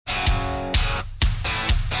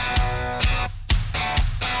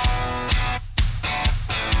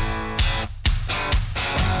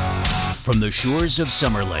From the shores of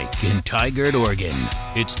Summer Lake in Tigard, Oregon,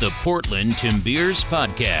 it's the Portland Timbeers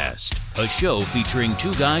Podcast, a show featuring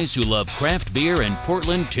two guys who love craft beer and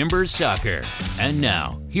Portland Timbers soccer. And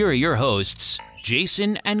now, here are your hosts,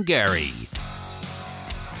 Jason and Gary.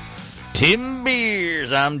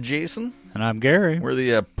 Timbeers, I'm Jason. And I'm Gary. We're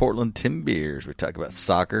the Portland Timbeers. We talk about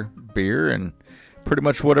soccer, beer, and pretty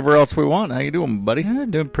much whatever else we want. How you doing, buddy? Yeah,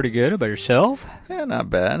 doing pretty good. About yourself? Yeah,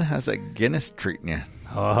 not bad. How's that Guinness treating you?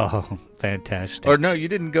 Oh, fantastic. Or no, you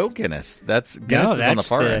didn't go Guinness. Guinness is on the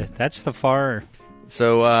far end. That's the far.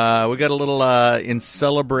 So we got a little in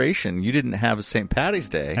celebration. You didn't have a St. Patty's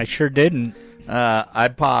Day. I sure didn't. I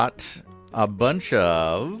bought a bunch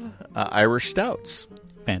of Irish stouts.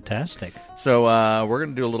 Fantastic. So we're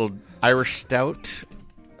going to do a little Irish stout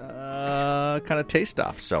kind of taste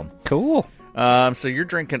off. So cool. So you're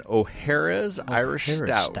drinking O'Hara's Irish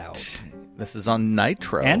Stout. This is on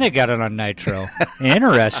Nitro. And they got it on Nitro.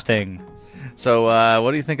 Interesting. So what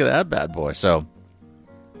do you think of that bad boy? So,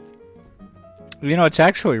 you know, it's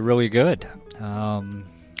actually really good.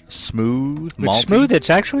 Smooth, malty. It's smooth. It's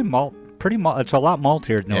actually it's a lot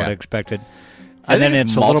maltier than what I expected. And then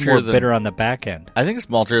it's a little more bitter on the back end. I think it's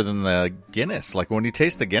maltier than the Guinness. Like when you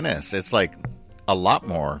taste the Guinness, it's like a lot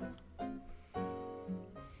more.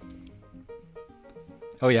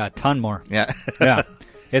 Oh, yeah, a ton more. Yeah. Yeah.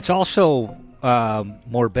 It's also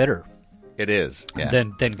more bitter. It is. Yeah.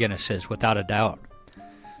 Than Guinness is, without a doubt.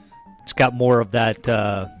 It's got more of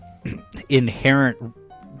that inherent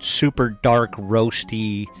super dark,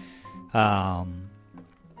 roasty, what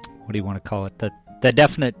do you want to call it? The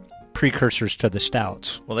definite precursors to the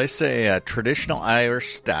stouts. Well, they say a traditional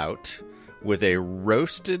Irish stout with a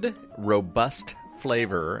roasted, robust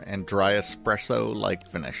flavor and dry espresso-like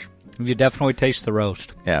finish. You definitely taste the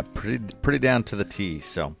roast. Yeah, pretty down to the T.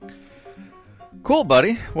 So cool,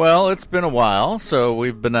 buddy. Well, it's been a while, so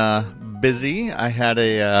we've been busy. I had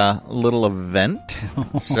a little event,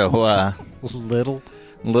 so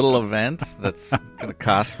little event that's gonna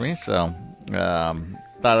cost me. So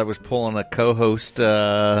thought I was pulling a co-host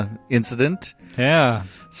incident. Yeah.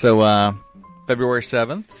 So February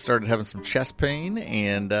 7th, started having some chest pain,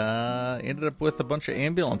 and ended up with a bunch of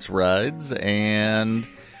ambulance rides and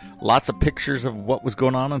lots of pictures of what was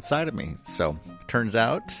going on inside of me. So, turns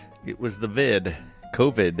out it was the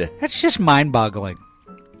COVID. That's just mind-boggling.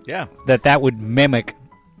 Yeah. That would mimic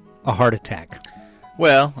a heart attack.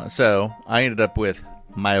 Well, so I ended up with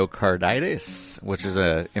myocarditis, which is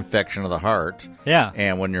an infection of the heart. Yeah.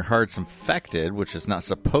 And when your heart's infected, which is not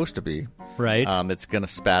supposed to be, right, it's going to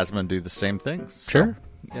spasm and do the same thing. Sure.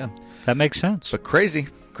 So, yeah. That makes sense. But crazy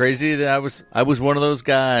that I was one of those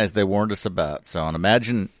guys they warned us about. So, and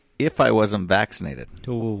imagine if I wasn't vaccinated.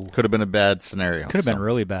 Ooh. Could have been a bad scenario. Could have been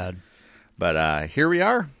really bad. But here we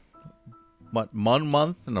are. 1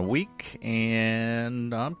 month and a week,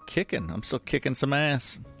 and I'm kicking. I'm still kicking some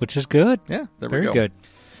ass. Which is good. Yeah, there Very we go. good.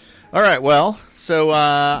 All right, well, so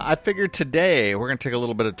I figured today we're going to take a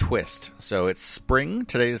little bit of twist. So it's spring.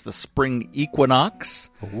 Today is the spring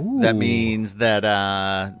equinox. Ooh. That means that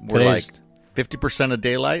we're Today's... like 50% of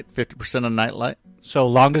daylight, 50% of nightlight. So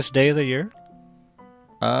longest day of the year?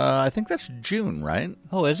 I think that's June, right?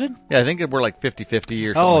 Oh, is it? Yeah, I think we're like 50-50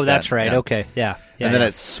 or something. Oh, like that's that. right. Yeah. Okay, yeah. And then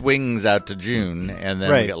it swings out to June, and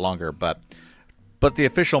then we get longer. But the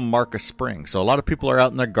official mark of spring. So a lot of people are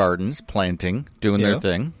out in their gardens planting, doing their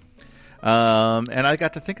thing. And I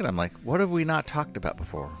got to thinking, I'm like, what have we not talked about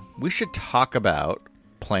before? We should talk about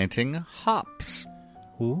planting hops.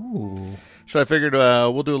 Ooh. So I figured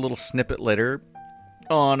we'll do a little snippet later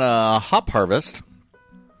on hop harvest.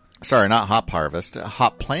 Sorry, not hop harvest,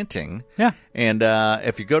 hop planting. Yeah. And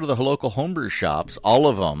if you go to the local homebrew shops, all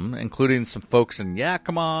of them, including some folks in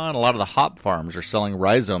Yakima, a lot of the hop farms are selling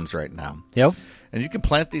rhizomes right now. Yep. And you can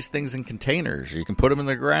plant these things in containers. You can put them in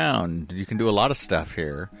the ground. You can do a lot of stuff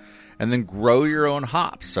here. And then grow your own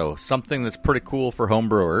hops. So something that's pretty cool for home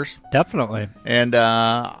brewers. Definitely. And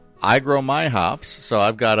I grow my hops, so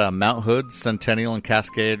I've got a Mount Hood, Centennial, and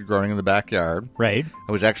Cascade growing in the backyard. Right.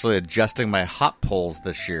 I was actually adjusting my hop poles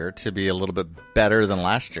this year to be a little bit better than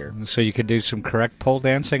last year. So you could do some correct pole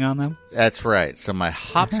dancing on them? That's right. So my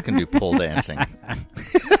hops can do pole dancing.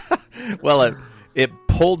 Well, it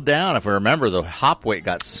pulled down, if I remember, the hop weight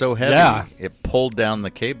got so heavy, it pulled down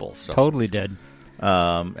the cable. So. Totally did.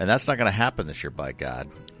 And that's not going to happen this year, by God.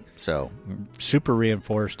 So super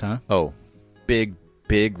reinforced, huh? Oh, big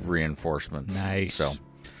reinforcements. Nice. So,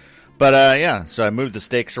 but so I moved the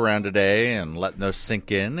stakes around today and letting those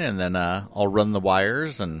sink in, and then I'll run the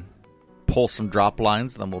wires and pull some drop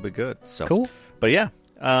lines, and then we'll be good. So cool. But yeah,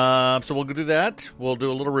 so we'll do that. We'll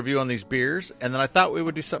do a little review on these beers, and then I thought we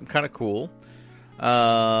would do something kind of cool.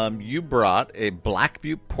 You brought a Black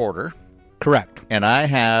Butte Porter, Correct. and I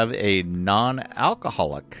have a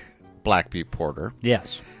non-alcoholic Black Butte Porter.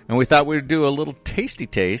 Yes. And we thought we'd do a little tasty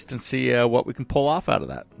taste and see what we can pull off out of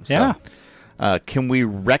that. So, Yeah. can we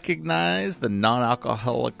recognize the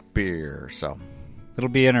non-alcoholic beer? So, It'll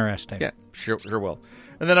be interesting. yeah, sure will.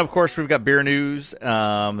 And then, of course, we've got beer news.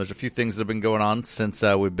 There's a few things that have been going on since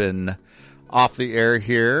we've been off the air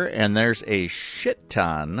here, and there's a shit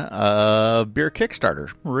ton of beer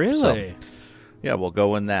Kickstarter. Really? So, yeah, we'll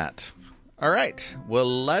go in that. All right.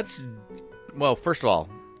 Well, first of all,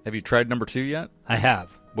 have you tried number 2 yet? I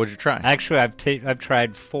have. What'd you try? Actually, I've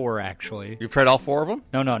tried 4, actually. You've tried all 4 of them?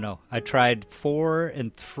 No. I tried 4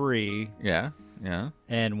 and 3 Yeah.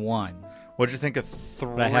 and 1. What'd you think of 3?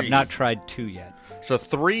 But I have not tried 2 yet. So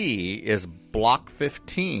 3 is Block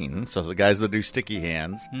 15, so the guys that do Sticky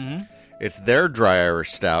Hands. Mm-hmm. It's their dry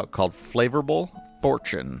Irish stout called Flavorable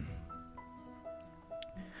Fortune.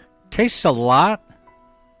 Tastes a lot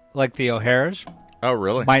like the O'Hara's, Oh,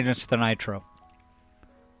 really? minus the nitro.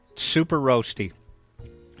 Super roasty.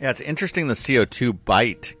 Yeah, it's interesting the CO2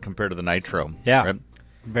 bite compared to the nitro. Yeah. Right?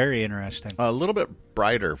 Very interesting. A little bit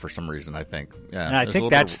brighter for some reason, I think. Yeah, And I there's a think little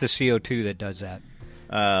that's bit the CO2 that does that.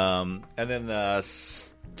 And then the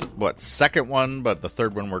second one, but the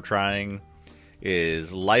third one we're trying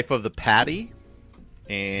is Life of the Patty,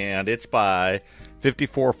 and it's by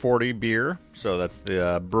 5440 Beer. So that's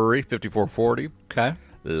the brewery, 5440. Okay.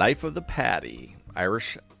 Life of the Patty,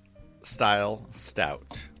 Irish style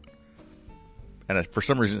stout. And for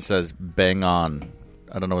some reason it says bang on.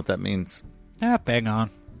 I don't know what that means. Yeah, bang on.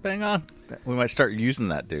 Bang on. We might start using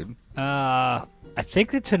that, dude. I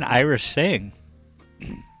think it's an Irish saying.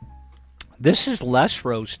 This is less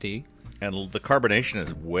roasty. And the carbonation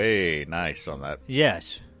is way nice on that.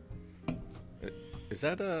 Yes. Is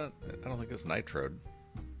that I don't think it's nitroed.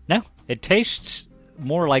 No, it tastes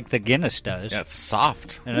more like the Guinness does. Yeah, it's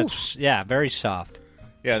soft. And it's, very soft.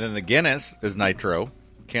 Yeah, then the Guinness is nitro.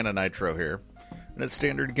 Can of nitro here. And it's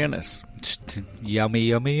standard Guinness. It's yummy,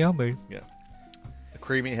 yummy, yummy. Yeah. The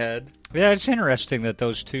creamy head. Yeah, it's interesting that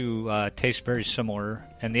those two taste very similar,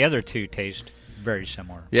 and the other two taste very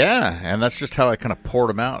similar. Yeah, and that's just how I kind of poured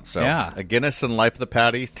them out. So Yeah. a Guinness and Life of the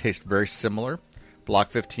Patty taste very similar. Block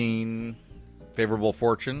 15, Favorable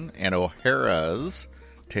Fortune, and O'Hara's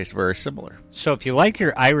taste very similar. So if you like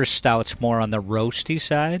your Irish stouts more on the roasty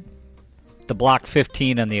side, the Block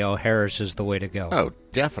 15 and the O'Hara's is the way to go. Oh,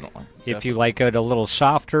 definitely. If you like it a little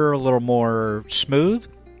softer, a little more smooth,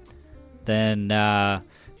 then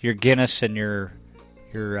your Guinness and your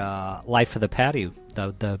Life of the Patty,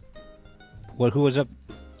 who was it?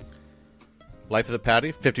 Life of the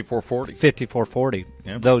Patty, 5440. 5440.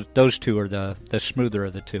 Yeah. Those two are the smoother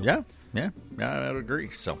of the two. Yeah, I would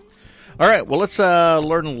agree. So, all right, well, let's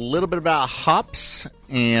learn a little bit about hops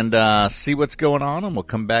and see what's going on, and we'll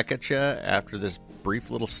come back at you after this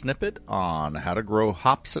brief little snippet on how to grow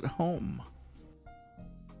hops at home.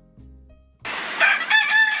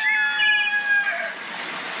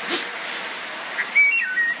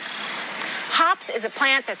 Hops is a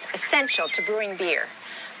plant that's essential to brewing beer,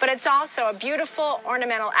 but it's also a beautiful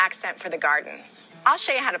ornamental accent for the garden. I'll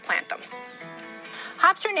show you how to plant them.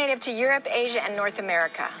 Hops are native to Europe, Asia, and North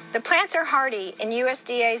America. The plants are hardy in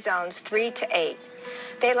USDA zones 3 to 8.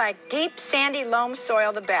 They like deep, sandy loam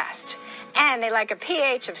soil the best, and they like a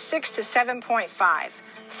pH of 6 to 7.5.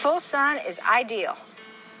 Full sun is ideal.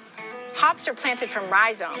 Hops are planted from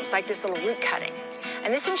rhizomes, like this little root cutting,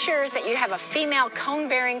 and this ensures that you have a female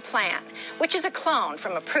cone-bearing plant, which is a clone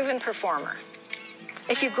from a proven performer.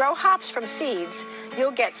 If you grow hops from seeds,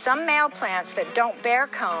 you'll get some male plants that don't bear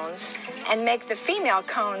cones and make the female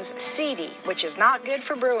cones seedy, which is not good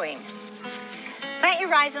for brewing. Plant your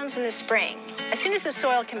rhizomes in the spring, as soon as the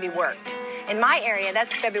soil can be worked. In my area,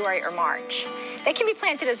 that's February or March. They can be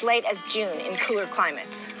planted as late as June in cooler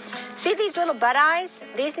climates. See these little bud eyes?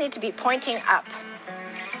 These need to be pointing up.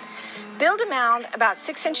 Build a mound about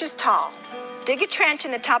 6 inches tall. Dig a trench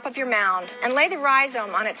in the top of your mound and lay the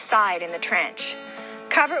rhizome on its side in the trench.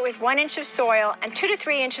 Cover it with 1 inch of soil and 2 to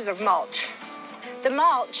 3 inches of mulch. The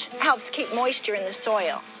mulch helps keep moisture in the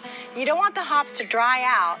soil. You don't want the hops to dry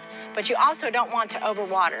out, but you also don't want to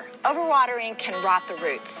overwater. Overwatering can rot the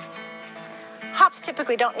roots. Hops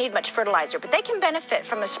typically don't need much fertilizer, but they can benefit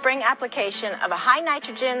from a spring application of a high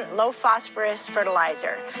nitrogen, low phosphorus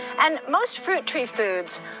fertilizer. And most fruit tree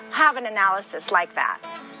foods have an analysis like that.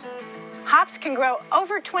 Hops can grow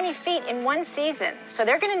over 20 feet in one season, so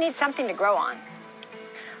they're going to need something to grow on.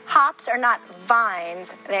 Hops are not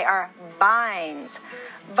vines, they are vines.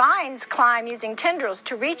 Vines climb using tendrils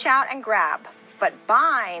to reach out and grab. but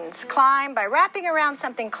binds climb by wrapping around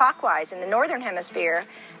something clockwise in the northern hemisphere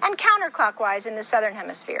and counterclockwise in the southern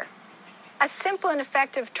hemisphere. A simple and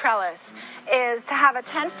effective trellis is to have a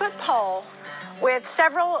 10-foot pole with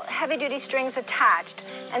several heavy-duty strings attached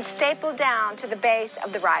and stapled down to the base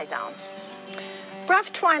of the rhizome.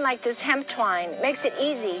 Rough twine like this hemp twine makes it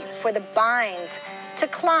easy for the binds to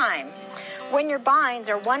climb. When your binds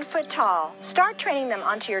are 1 foot tall, start training them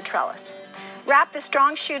onto your trellis. Wrap the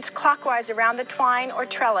strong shoots clockwise around the twine or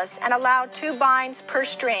trellis and allow 2 binds per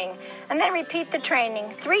string, and then repeat the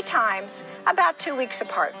training 3 times, about 2 weeks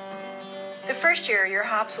apart. The first year, your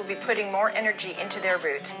hops will be putting more energy into their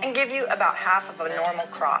roots and give you about half of a normal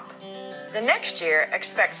crop. The next year,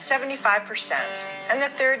 expect 75%, and the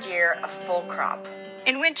third year, a full crop.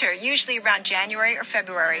 In winter, usually around January or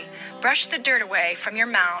February, brush the dirt away from your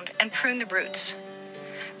mound and prune the roots.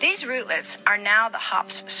 These rootlets are now the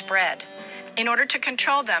hops spread. In order to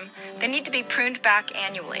control them, they need to be pruned back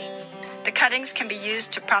annually. The cuttings can be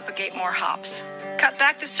used to propagate more hops. Cut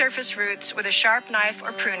back the surface roots with a sharp knife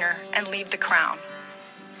or pruner and leave the crown.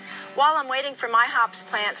 While I'm waiting for my hops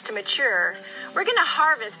plants to mature, we're going to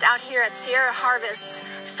harvest out here at Sierra Harvest's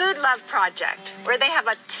Food Love Project, where they have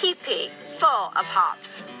a teepee full of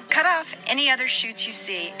hops. Cut off any other shoots you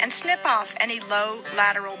see and snip off any low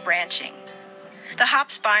lateral branching. The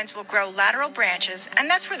hop spines will grow lateral branches, and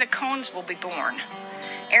that's where the cones will be born.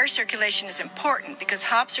 Air circulation is important because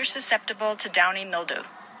hops are susceptible to downy mildew.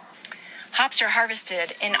 Hops are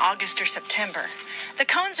harvested in August or September. The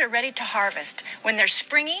cones are ready to harvest when they're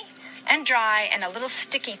springy and dry and a little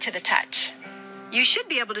sticky to the touch. You should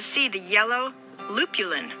be able to see the yellow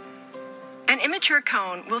lupulin. An immature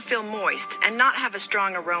cone will feel moist and not have a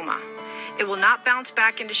strong aroma. It will not bounce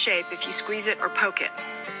back into shape if you squeeze it or poke it.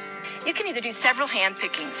 You can either do several hand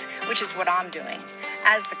pickings, which is what I'm doing,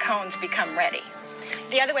 as the cones become ready.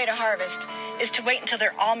 The other way to harvest is to wait until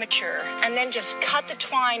they're all mature and then just cut the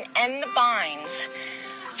twine and the binds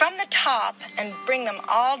from the top and bring them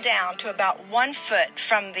all down to about 1 foot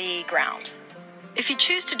from the ground. If you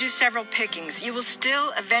choose to do several pickings, you will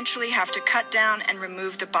still eventually have to cut down and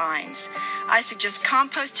remove the binds. I suggest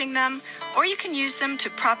composting them, or you can use them to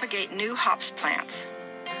propagate new hops plants.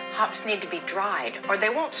 Hops need to be dried or they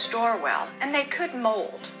won't store well and they could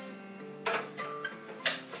mold.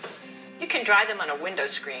 You can dry them on a window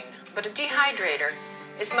screen, but a dehydrator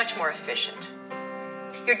is much more efficient.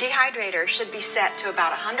 Your dehydrator should be set to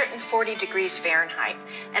about 140 degrees Fahrenheit,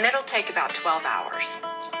 and it'll take about 12 hours.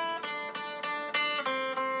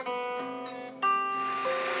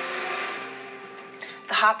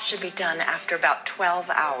 The hops should be done after about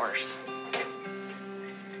 12 hours.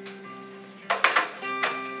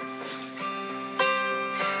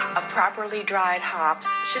 A properly dried hops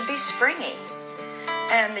should be springy,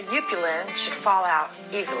 and the upulin should fall out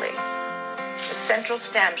easily. The central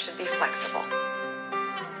stem should be flexible.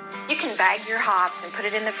 You can bag your hops and put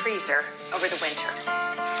it in the freezer over the winter.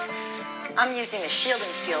 I'm using a shielding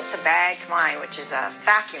seal to bag mine, which is a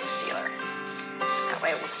vacuum sealer. That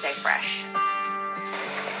way it will stay fresh.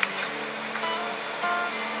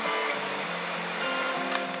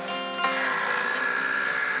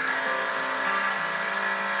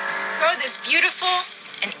 Grow this beautiful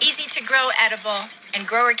and easy to grow edible and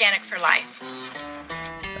grow organic for life.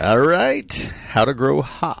 All right. How to grow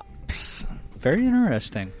hops. Very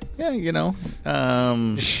interesting. Yeah,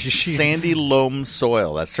 sandy loam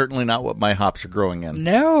soil. That's certainly not what my hops are growing in.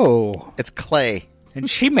 No. It's clay. And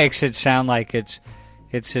she makes it sound like it's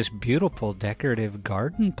this beautiful decorative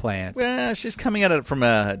garden plant. Well, she's coming at it from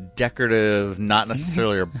a decorative, not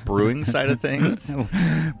necessarily a brewing side of things.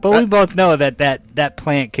 But we both know that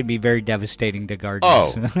plant can be very devastating to gardens.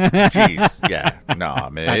 Oh, jeez. Yeah. No,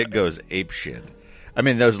 I mean, it goes apeshit. I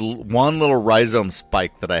mean, there's one little rhizome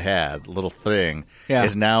spike that I had, little thing,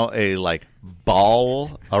 is now a root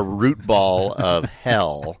ball of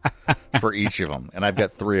hell for each of them. And I've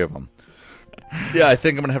got 3 of them. Yeah, I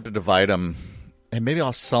think I'm going to have to divide them. And maybe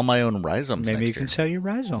I'll sell my own rhizomes Maybe next you can sell your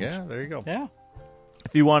rhizomes. Yeah, there you go. Yeah.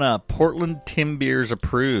 If you want a Portland Timbeers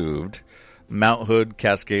approved Mount Hood,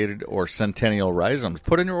 Cascaded, or Centennial rhizomes,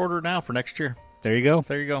 put in your order now for next year. There you go.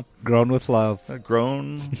 There you go. Grown with love.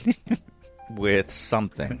 Grown with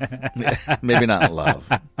something. Maybe not love.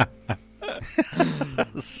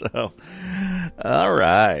 So, all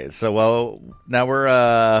right. So, well, now we're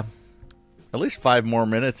at least 5 more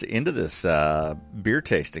minutes into this beer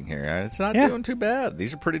tasting here. It's not doing too bad.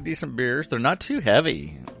 These are pretty decent beers. They're not too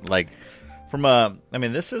heavy. Like,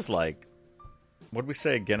 this is like, what did we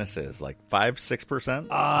say Guinness is? Like 5-6%?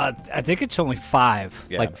 I think it's only 5.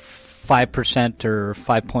 Yeah. Like 5% or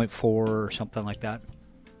 5.4 or something like that.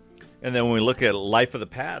 And then when we look at Life of the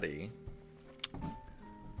Patty,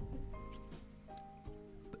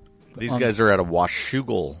 These guys are at a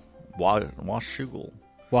Washougal. Washougal.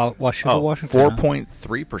 Washougal, Washington.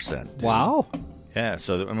 4.3%. Wow. Yeah,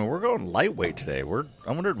 so I mean we're going lightweight today.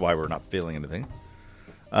 I wondered why we're not feeling anything.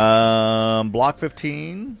 Block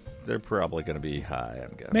 15, they're probably going to be high.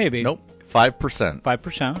 I'm guessing. Maybe. Nope, 5%.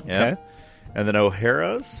 5%. Yeah. Okay. And then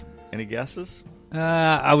O'Hara's. Any guesses?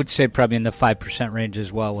 I would say probably in the 5% range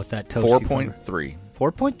as well with that toasty 4.3.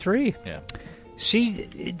 4.3. Yeah. See,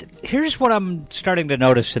 here's what I'm starting to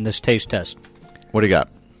notice in this taste test. What do you got?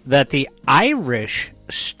 That the Irish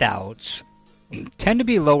stouts tend to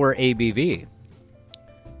be lower ABV.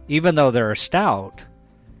 Even though they're a stout,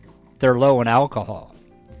 they're low in alcohol.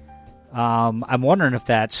 I'm wondering if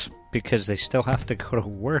that's because they still have to go to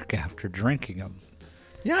work after drinking them.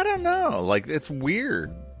 Yeah, I don't know. Like, it's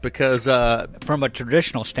weird because From a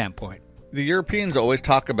traditional standpoint. the Europeans always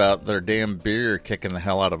talk about their damn beer kicking the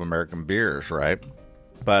hell out of American beers, right?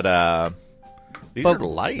 But these are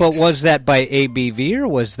light. But was that by ABV or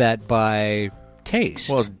was that by taste?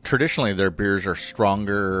 Well, traditionally their beers are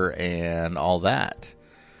stronger and all that.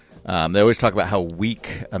 They always talk about how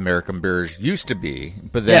weak American beers used to be,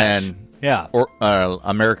 but then Yes.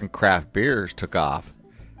 American craft beers took off.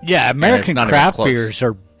 Yeah, American not even craft close. beers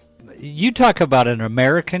are... You talk about an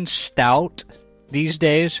American stout these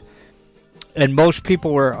days, and most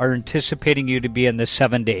people are anticipating you to be in the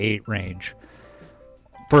 7 to 8 range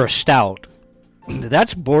for a stout.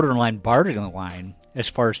 That's borderline borderline as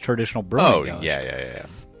far as traditional brewing goes. Yeah.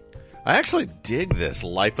 I actually dig this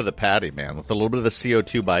Life of the Patty, man, with a little bit of the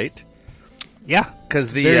CO2 bite. Yeah, Because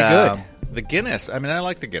very good. the Guinness, I mean, I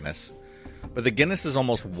like the Guinness, but the Guinness is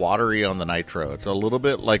almost watery on the nitro. It's a little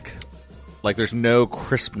bit like there's no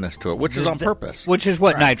crispness to it, which is on purpose. Which is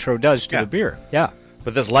what nitro does to Yeah. the beer. Yeah.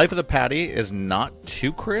 But this Life of the Patty is not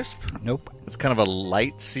too crisp. Nope. It's kind of a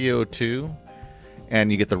light CO2,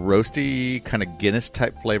 and you get the roasty kind of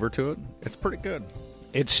Guinness-type flavor to it. It's pretty good.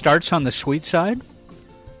 It starts on the sweet side,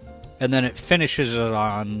 and then it finishes it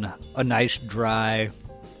on a nice dry,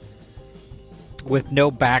 with no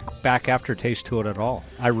back aftertaste to it at all.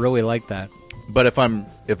 I really like that. But if I'm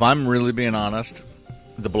really being honest,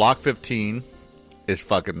 the Block 15 is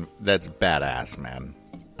that's badass, man.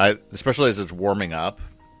 Especially as it's warming up.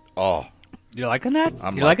 Oh, You liking that?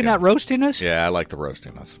 I'm You liking that roastiness? yeah, I like the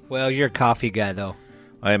roastiness. Well, you're a coffee guy, though.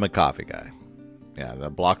 I am a coffee guy. Yeah, the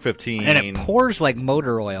Block 15. And it pours like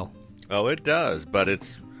motor oil. Oh, it does, but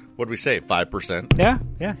it's, what do we say, 5%?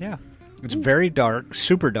 Yeah. It's very dark,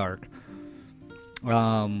 super dark.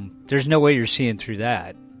 There's no way you're seeing through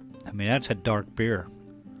that. I mean, that's a dark beer.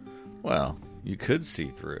 Well, you could see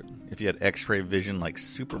through it if you had X-ray vision like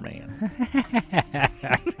Superman.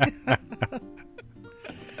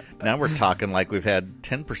 Now we're talking like we've had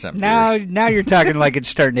 10% beers. Now you're talking like it's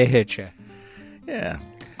starting to hit you. Yeah.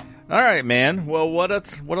 All right, man. Well, what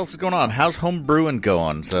else is going on? How's home brewing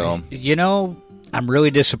going? So, You know, I'm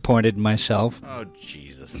really disappointed in myself. oh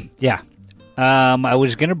Jesus. Yeah. I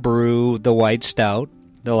was going to brew the white stout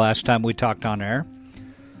the last time we talked on air,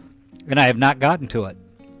 and I have not gotten to it.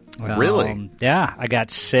 Really? Yeah, I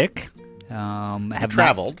got sick. Have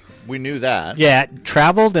traveled. We knew that. Yeah,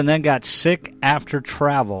 traveled and then got sick after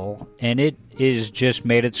travel, and it is just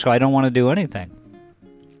made it so I don't want to do anything.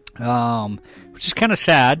 Which is kind of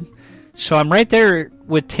sad. So I'm right there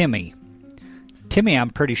with Timmy. Timmy,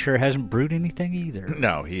 I'm pretty sure, hasn't brewed anything either.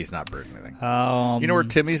 No, he's not brewing anything. Um, You know where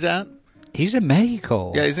Timmy's at? He's in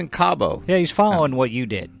Mexico. Yeah, he's in Cabo. Yeah, he's following what you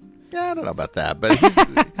did. Yeah, I don't know about that, but he's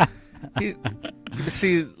you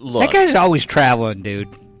see, look. That guy's always traveling, dude.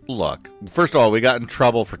 Look, first of all, we got in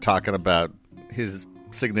trouble for talking about his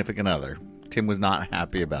significant other. Tim was not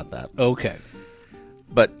happy about that. Okay.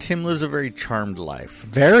 But Tim lives a very charmed life.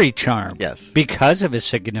 Very charmed. Yes. Because of his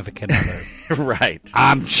significant other. Right.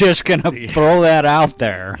 I'm just going to throw that out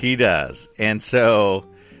there. He does. And so,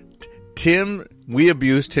 Tim, we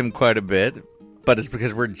abused him quite a bit, but it's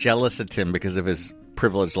because we're jealous of Tim because of his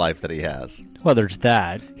privileged life that he has. Well, there's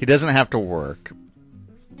that. He doesn't have to work.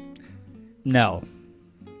 No.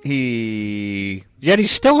 Yet he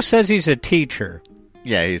still says he's a teacher.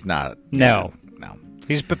 Yeah, he's not. No. No.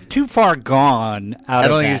 He's too far gone out I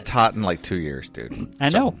don't of think that. he's taught in like 2 years, dude. I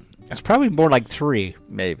know. It's probably more like 3.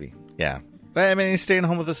 Maybe. Yeah. But, I mean, he's staying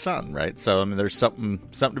home with his son, right? So, I mean, there's something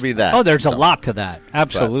to be that. Oh, there's a lot to that.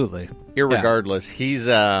 Absolutely. Irregardless, he's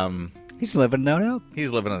living that up.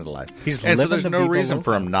 He's living a life. He's and so living there's the no Viva reason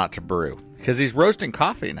for Loca. him not to brew because he's roasting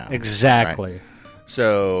coffee now. Exactly. Right?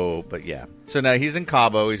 So, but yeah. So now he's in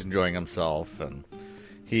Cabo. He's enjoying himself, and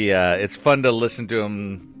it's fun to listen to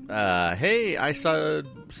him. Hey, I saw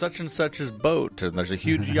such and such's boat, and there's a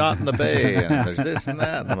huge yacht in the bay, and there's this and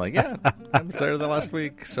that. And I'm like, yeah, I was there the last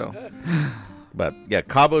week. So, But yeah,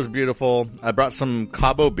 Cabo's beautiful. I brought some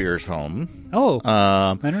Cabo beers home. Oh,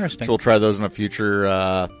 interesting. So we'll try those in a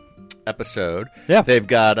future episode. Yeah. They've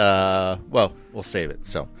got, well, we'll save it.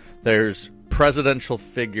 So there's presidential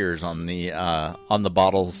figures on the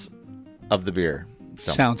bottles of the beer.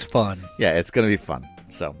 So, Sounds fun. yeah, it's going to be fun.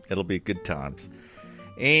 So it'll be good times.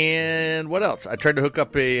 And what else? I tried to hook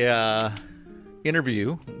up a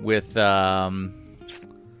interview with Baja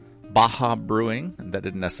Brewing. That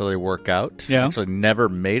didn't necessarily work out. Yeah. Actually, never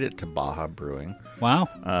made it to Baja Brewing. Wow.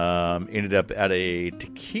 Ended up at a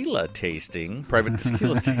tequila tasting, private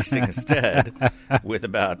tequila tasting instead, with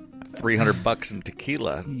about $300 in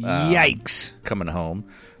tequila. Yikes. Coming home,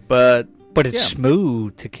 but But it's yeah.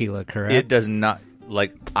 smooth tequila, correct? It does not,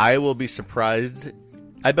 like, I will be surprised.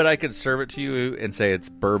 I bet I could serve it to you and say it's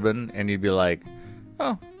bourbon, and you'd be like,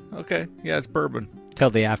 oh, okay, yeah, it's bourbon.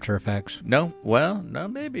 Till the after effects. No, well, no,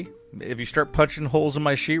 maybe. If you start punching holes in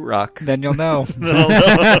my sheetrock, Then you'll know.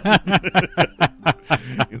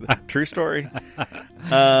 true story.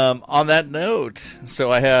 On that note,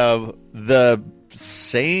 so I have the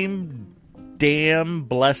same damn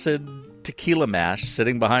blessed tequila mash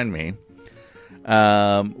sitting behind me.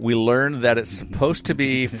 We learned that it's supposed to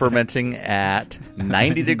be fermenting at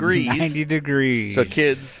 90 degrees. 90 degrees. So,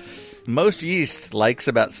 kids, most yeast likes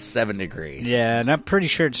about 7 degrees. Yeah, and I'm pretty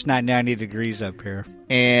sure it's not 90 degrees up here.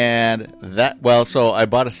 And that, well, so I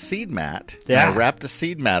bought a seed mat. Yeah. And I wrapped a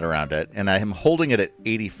seed mat around it, and I am holding it at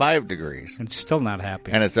 85 degrees. I'm still not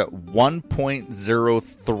happy. And it's at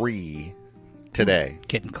 1.03 today.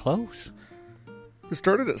 Getting close. It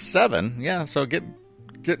started at 7, yeah, so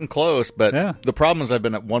getting close. But Yeah. the problem is I've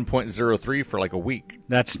been at 1.03 for like a week.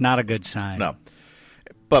 That's not a good sign. No.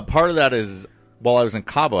 But part of that is, while I was in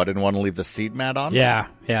Cabo, I didn't want to leave the seed mat on. Yeah.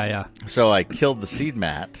 So I killed the seed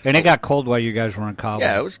mat. And it got cold while you guys were in Cabo.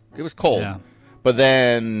 Yeah, it was cold. Yeah. But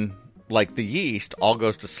then, like, the yeast all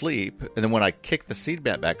goes to sleep, and then when I kick the seed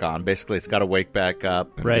mat back on, basically it's got to wake back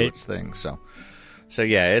up and do Right. its thing. So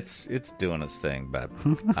yeah, it's doing its thing. But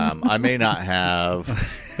I may not have.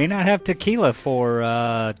 May not have tequila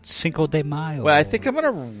for Cinco de Mayo. Well, I think I'm gonna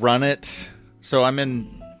run it. So I'm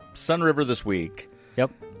in Sun River this week. Yep.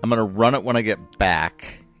 I'm gonna run it when I get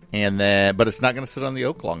back, and then, but it's not gonna sit on the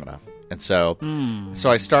oak long enough. And so, so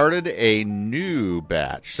I started a new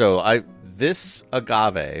batch. So this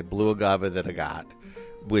agave, blue agave that I got,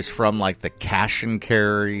 was from like the Cash and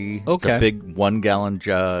Carry. It's Okay. a big 1 gallon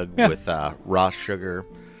jug Yeah. with raw sugar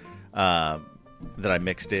that I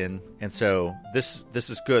mixed in. And so this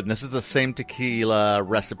is good. And this is the same tequila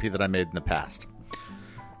recipe that I made in the past.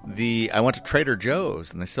 I went to Trader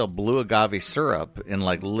Joe's and they sell blue agave syrup in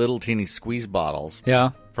like little teeny squeeze bottles Yeah.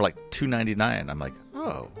 for like $2.99. I'm like,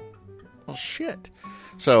 oh, well, shit.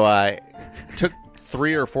 So I took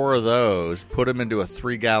 3 or 4 of those, put them into a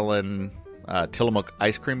 3-gallon Tillamook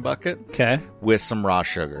ice cream bucket Okay. with some raw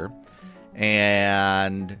sugar,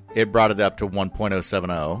 and it brought it up to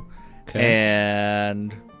 1.070. Okay.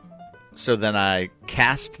 And so then I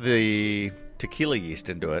cast the tequila yeast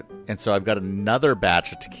into it, and so I've got another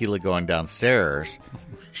batch of tequila going downstairs,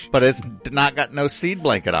 but it's not got no seed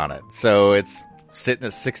blanket on it, so it's sitting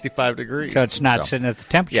at 65 degrees. So it's not sitting at the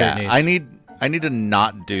temperature it Yeah, needs. I need to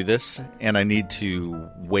not do this, and I need to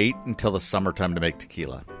wait until the summertime to make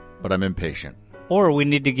tequila, but I'm impatient. Or we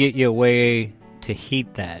need to get you a way to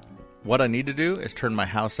heat that. What I need to do is turn my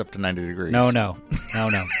house up to 90 degrees. No.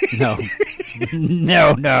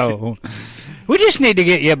 We just need to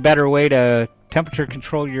get you a better way to temperature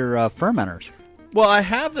control your fermenters. Well, I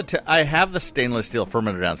have the stainless steel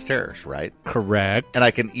fermenter downstairs, right? Correct. And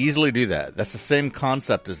I can easily do that. That's the same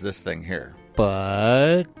concept as this thing here.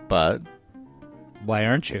 But But why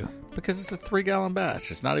aren't you? because it's a 3-gallon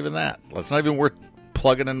batch, it's not even that. It's not even worth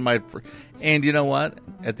plugging in my... And you know what?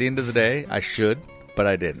 At the end of the day, I should, but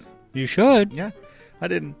I didn't. You should. Yeah, I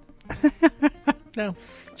didn't. No.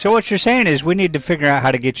 So what you're saying is we need to figure out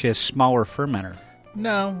how to get you a smaller fermenter.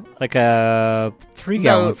 No. Like a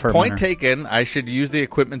 3-gallon No, fermenter. point taken. I should use the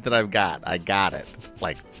equipment that I've got. I got it.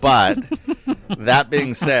 But that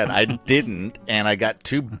being said, I didn't, and I got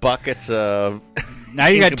 2 buckets of... Now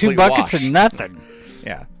you got 2 incomplete buckets wash. of nothing.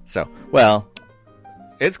 Yeah. So, well,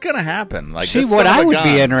 it's gonna happen. Like, See, this what son of I a would gun-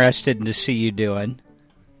 be interested in to see you doing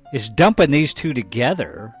is dumping these 2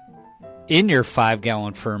 together in your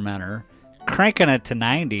 5-gallon fermenter, cranking it to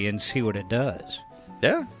 90 and see what it does.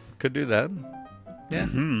 Yeah, could do that. Yeah.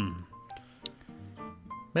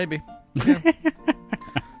 Maybe. Yeah.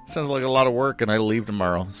 Sounds like a lot of work, and I leave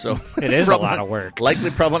tomorrow. So It it's is a probably lot of work. Likely,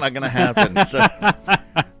 probably not going to happen. So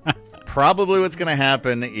Probably what's going to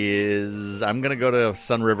happen is I'm going to go to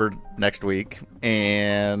Sun River next week,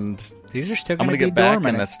 and These are still I'm going to going to be get back,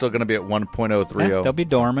 dormant. and that's still going to be at 1.030. Yeah, they'll be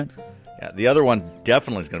dormant. Yeah, the other one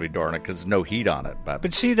definitely is going to be dormant because there's no heat on it.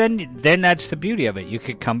 But see, then that's the beauty of it. You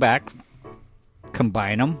could come back,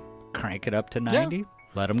 combine them, crank it up to 90,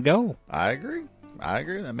 let them go. I agree.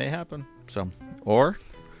 That may happen. So, or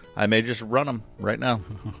I may just run them right now.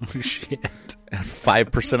 Shit.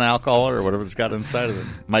 5% alcohol or whatever it's got inside of it.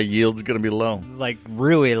 My yield's going to be low. Like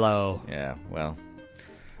really low. Yeah, well.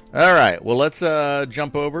 All right. Well, let's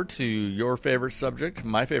jump over to your favorite subject,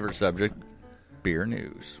 my favorite subject, beer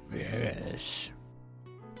news. Yes.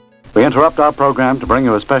 We interrupt our program to bring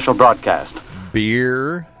you a special broadcast.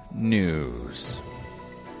 Beer news.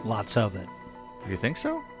 Lots of it. You think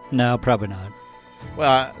so? No, probably not.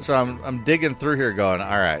 Well, so I'm digging through here going,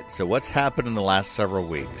 all right, so what's happened in the last several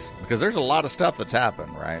weeks? Because there's a lot of stuff that's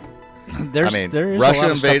happened, right? There is Russia a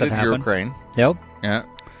lot of stuff that invaded happened. Ukraine. Yep. Yeah.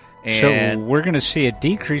 So And we're going to see a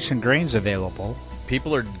decrease in grains available.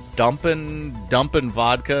 people are dumping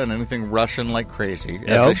vodka and anything Russian like crazy, as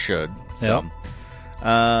Yep. they should. So,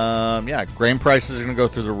 grain prices are going to go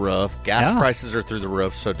through the roof. Gas prices are through the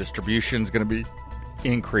roof, so distribution's going to be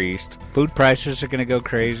increased. Food prices are going to go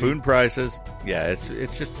crazy. Food prices,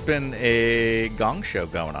 it's just been a gong show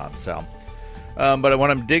going on. So, but when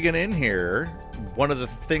I'm digging in here, one of the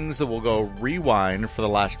things that will go rewind for the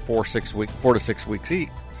last 4 to 6 weeks each,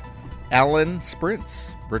 Alan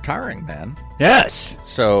Sprints retiring, man. Yes.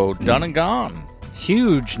 So done and gone,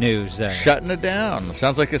 Huge news there. shutting it down.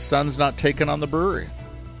 Sounds like his son's not taking on the brewery.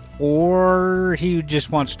 Or he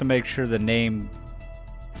just wants to make sure the name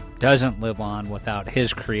doesn't live on without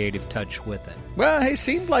his creative touch with it. Well, he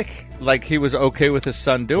seemed like he was okay with his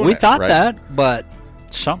son doing it. We thought right? that, but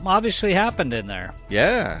something obviously happened in there.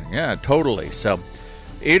 Yeah, totally. So,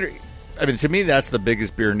 to me, that's the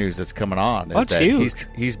biggest beer news that's coming on. Is That's that huge.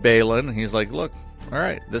 He's bailing. He's like, look, all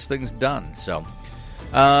right, this thing's done. So,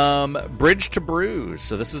 Bridge to Brews.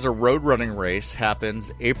 So this is a road running race.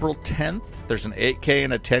 Happens April 10th. There's an 8K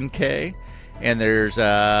and a 10K. And there's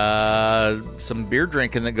some beer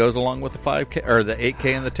drinking that goes along with the 5K or the 8K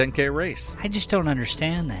and the 10K race. I just don't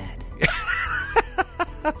understand that.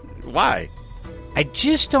 Why? I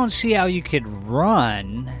just don't see how you could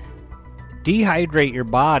run, dehydrate your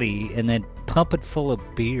body, and then pump it full of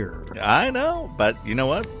beer. I know, but you know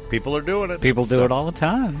what? People are doing it. People do So- it all the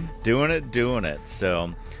time. Doing it.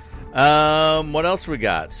 So, what else we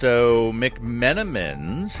got? So,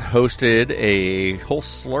 McMenamins hosted a whole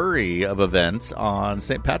slurry of events on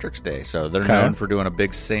St. Patrick's Day. So, they're Okay. known for doing a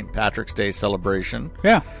big St. Patrick's Day celebration.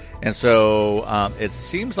 Yeah. And so, it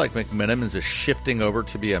seems like McMenamins is shifting over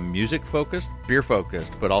to be a music-focused,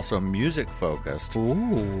 beer-focused, but also music-focused.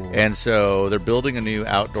 Ooh. And so, they're building a new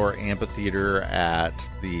outdoor amphitheater at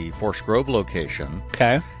the Forest Grove location.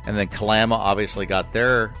 Okay. And then Kalama obviously got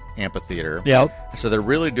their amphitheater. Yep. So they're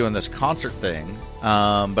really doing this concert thing.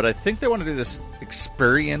 But I think they want to do this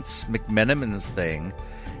Experience McMenamins thing.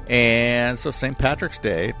 And so St. Patrick's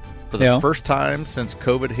Day, for the first time since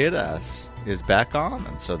COVID hit us, is back on.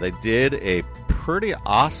 And so they did a pretty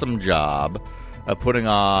awesome job of putting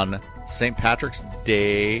on St. Patrick's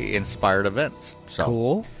Day inspired events. So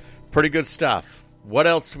Cool. pretty good stuff. What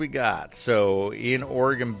else we got? So in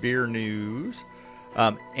Oregon beer news,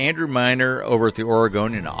 Andrew Miner over at the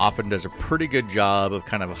Oregonian often does a pretty good job of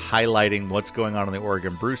kind of highlighting what's going on in the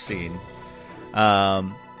Oregon brew scene.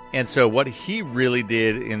 And so what he really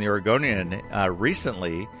did in the Oregonian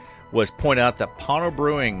recently was point out that Pano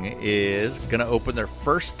Brewing is going to open their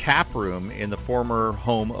first tap room in the former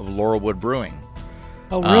home of Laurelwood Brewing.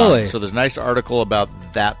 Oh, really? So there's a nice article about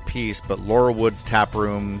that piece, but Laurelwood's tap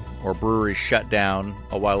room or brewery shut down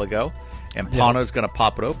a while ago, and Pano's going to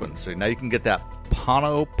pop it open. So now you can get that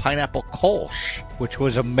Pano Pineapple Kolsch, Which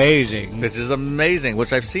was amazing. which is amazing,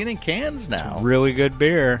 which I've seen in cans now, Really good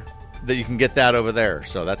beer. that you can get that over there.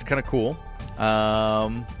 So that's kind of cool.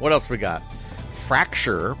 What else we got?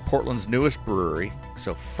 Fracture, Portland's newest brewery.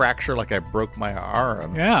 So Fracture, like I broke my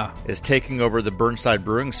arm, Yeah. is taking over the Burnside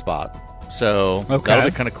Brewing spot. So Okay. that'll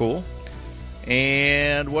be kind of cool.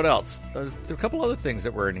 And what else? There's a couple other things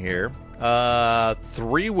that were in here.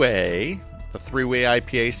 Three-Way, the Three-Way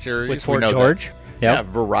IPA series. With We Fort know that. George. Yeah, Yep.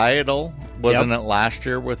 Varietal wasn't it last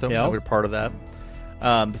year with them? Yep. I was part of that.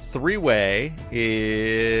 Three-Way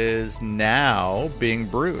is now being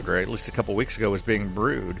brewed, right? At least a couple weeks ago was being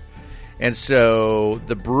brewed. And so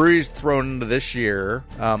the breweries thrown into this year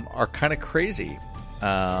are kind of crazy.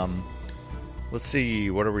 Let's see,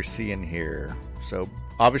 what are we seeing here? So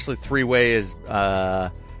obviously Three-Way is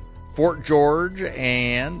Fort George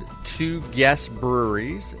and two guest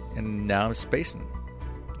breweries, and now I'm spacing.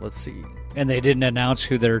 let's see. And they didn't announce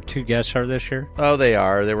who their two guests are this year? Oh, they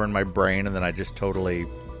are. They were in my brain, and then I just totally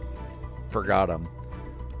forgot them.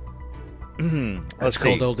 That's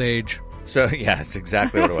called old age. So, yeah, it's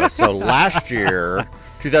exactly what it was. So last year,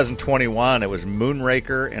 2021, it was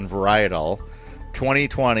Moonraker and Varietal.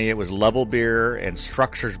 2020, it was Level Beer and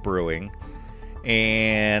Structures Brewing.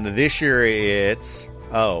 And this year, it's,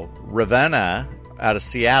 Ravenna out of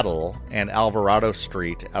Seattle and Alvarado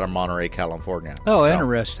Street out of Monterey, California. Oh, So,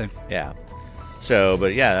 interesting. yeah. So,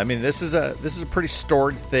 but yeah, I mean, this is a pretty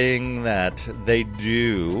storied thing that they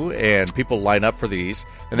do, and people line up for these.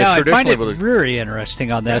 And Now, I find it was- very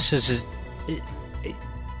interesting on this.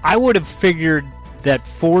 I would have figured that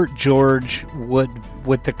Fort George would,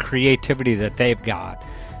 with the creativity that they've got,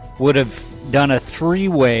 would have done a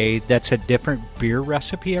three-way that's a different beer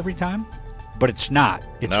recipe every time, but it's not.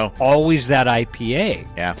 It's No. always that IPA.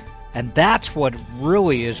 yeah. And that's what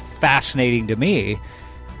really is fascinating to me,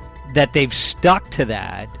 that they've stuck to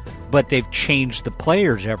that, but they've changed the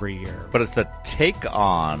players every year. But it's the take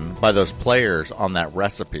on by those players on that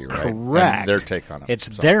recipe, right? Correct. And their take on it. It's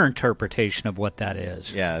So, their interpretation of what that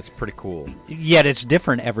is. yeah, it's pretty cool. Yet it's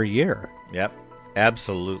different every year. Yep,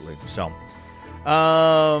 absolutely. So,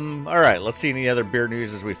 all right, let's see any other beer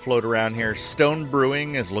news as we float around here. Stone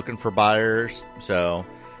Brewing is looking for buyers, so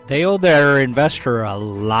They owe their investor a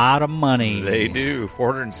lot of money. they do.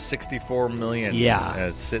 $464 million. Yeah.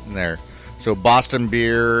 It's sitting there. So Boston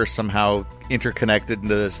Beer somehow interconnected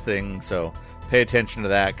into this thing, so pay attention to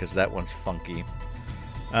that because that one's funky.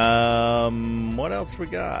 What else we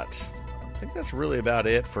got? I think that's really about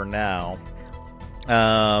it for now.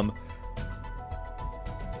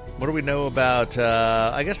 What do we know about,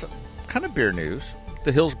 I guess, kind of beer news?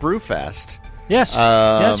 The Hills Brew Fest. Yes.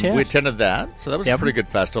 Yes. We attended that, so that was a Yep. pretty good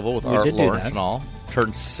festival with We Art did do Lawrence that. and all.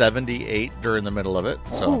 Turned 78 during the middle of it,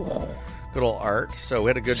 so good old Art. So we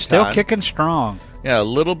had a good Still time. kicking strong. Yeah, a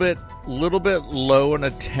little bit low in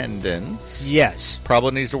attendance. Yes.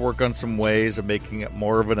 Probably needs to work on some ways of making it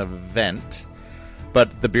more of an event.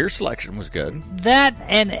 But the beer selection was good. That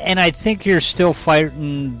and I think you're still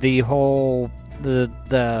fighting the whole the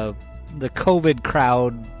COVID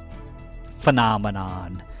crowd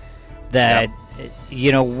phenomenon. That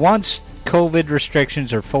once COVID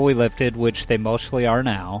restrictions are fully lifted, which they mostly are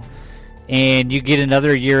now, and you get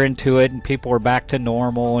another year into it and people are back to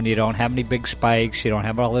normal and you don't have any big spikes, you don't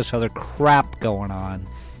have all this other crap going on,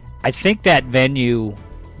 I think that venue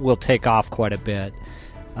will take off quite a bit.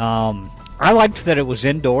 I liked that it was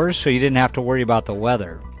indoors, so you didn't have to worry about the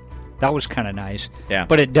weather. That was kind of nice. Yeah.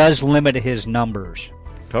 But it does limit his numbers.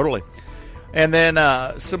 Totally. And then,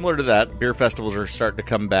 similar to that, beer festivals are starting to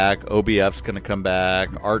come back. OBF's going to come back.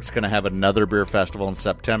 Art's going to have another beer festival in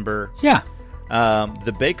September. Yeah.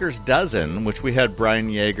 The Baker's Dozen, which we had Brian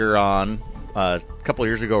Yeager on a couple of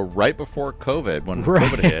years ago, right before COVID, when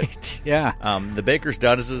COVID hit. Yeah. The Baker's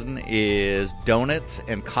Dozen is donuts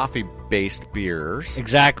and coffee-based beers.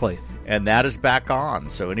 Exactly. And that is back on.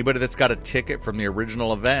 So anybody that's got a ticket from the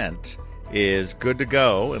original event is good to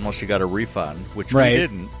go, unless you got a refund, which Right. we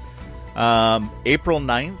didn't. April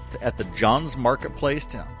 9th at the John's Marketplace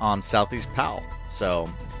on Southeast Powell. So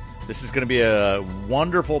this is going to be a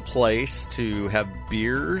wonderful place to have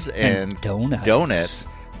beers and donuts.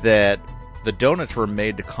 that the donuts were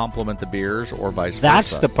made to complement the beers or vice versa.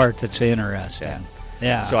 That's the part that's interesting.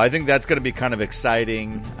 Yeah. So I think that's going to be kind of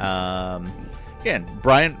exciting. Again,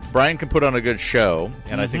 Brian can put on a good show,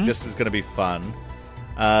 and I think this is going to be fun.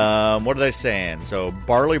 What are they saying? So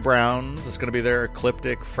Barley Browns is going to be there.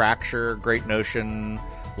 Ecliptic, Fracture, Great Notion,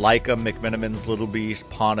 Leica, McMenamins, Little Beast,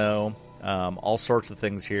 Pano, all sorts of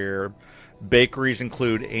things here. Bakeries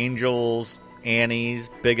include Angels, Annie's,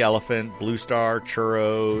 Big Elephant, Blue Star,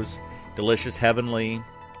 Churros, Delicious Heavenly,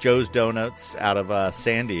 Joe's Donuts out of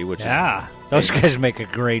Sandy, which is those guys make a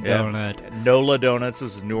great donut. Nola Donuts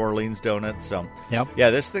was New Orleans Donuts. So, Yep. yeah,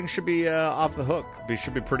 this thing should be off the hook. It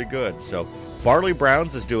should be pretty good. So, Barley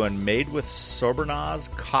Browns is doing made with Sobernas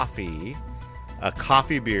coffee, a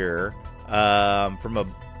coffee beer from a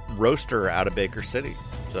roaster out of Baker City.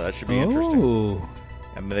 So that should be interesting. Ooh.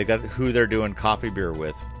 I mean, they got who they're doing coffee beer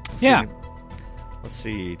with. Let's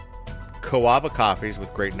see. Coava Coffees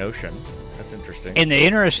with Great Notion. That's interesting. And the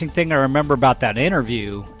interesting thing I remember about that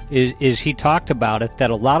interview is he talked about it,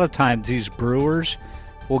 that a lot of times these brewers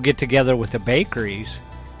will get together with the bakeries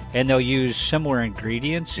and they'll use similar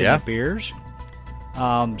ingredients in the beers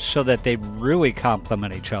so that they really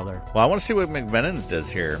complement each other. Well, I want to see what McMenamins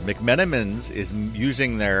does here. McMenamins is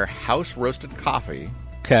using their house-roasted coffee.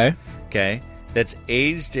 Okay, that's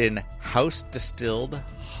aged in house-distilled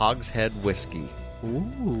hogshead whiskey.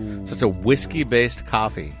 Ooh. So it's a whiskey-based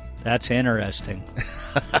coffee. That's interesting.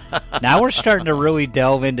 Now we're starting to really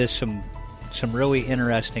delve into some really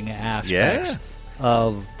interesting aspects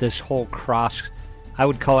of this whole cross. I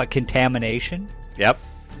would call it contamination. Yep.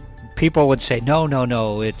 People would say,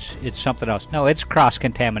 no, it's something else. No, it's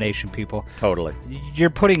cross-contamination, people. Totally. You're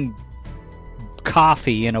putting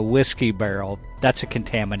coffee in a whiskey barrel. That's a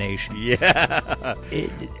contamination. Yeah.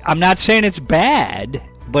 I'm not saying it's bad,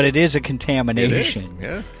 but it is a contamination. It is.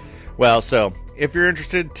 Yeah. Well, so if you're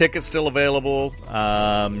interested, tickets still available.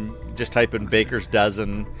 Just type in Baker's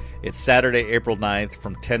Dozen. It's Saturday, April 9th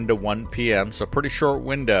from 10 to 1 p.m., so pretty short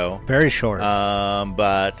window. Very short.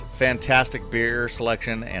 But fantastic beer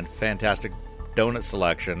selection and fantastic donut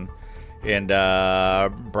selection. And,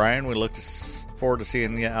 Brian, we look forward to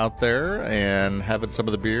seeing you out there and having some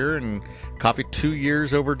of the beer and coffee 2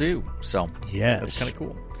 years overdue. So, yes. That's kind of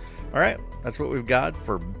cool. All right, that's what we've got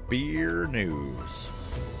for beer news.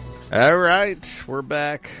 All right, we're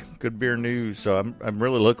back. Good beer news. So I'm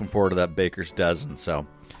really looking forward to that Baker's Dozen. So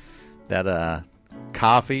that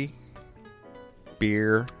coffee,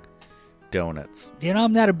 beer, donuts. You know,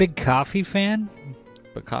 I'm not a big coffee fan.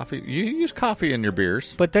 But coffee, you use coffee in your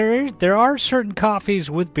beers. But there are certain coffees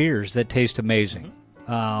with beers that taste amazing.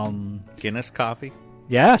 Guinness coffee?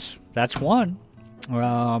 Yes, that's one.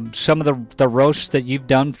 Some of the roasts that you've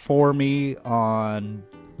done for me on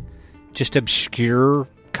just obscure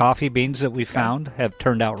coffee beans that we found have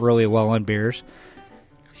turned out really well on beers.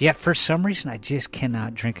 Yet for some reason, I just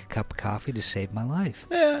cannot drink a cup of coffee to save my life.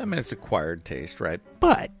 Yeah, I mean, it's acquired taste, right?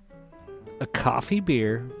 But a coffee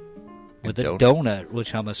beer with a donut,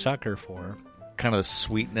 which I'm a sucker for. Kind of the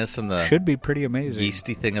sweetness and the should be pretty amazing.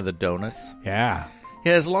 Yeasty thing of the donuts. Yeah.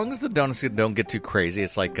 Yeah, as long as the donuts don't get too crazy.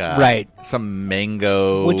 It's like right. Some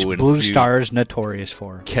mango. Which Blue Star is notorious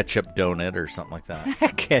for. Ketchup donut or something like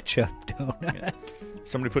that. Ketchup donut. Yeah.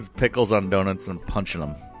 Somebody puts pickles on donuts and punching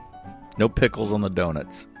them. No pickles on the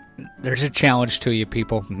donuts. There's a challenge to you,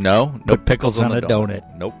 people. No pickles on a donut.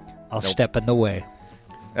 Nope. I'll step in the way.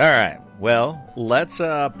 All right. Well, let's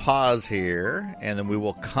pause here, and then we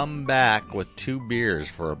will come back with 2 beers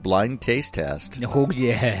for a blind taste test. Oh,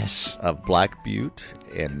 yes. Of Black Butte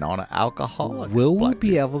and non-alcoholic. Will we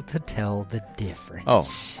be able to tell the difference? Oh,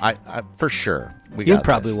 I for sure. You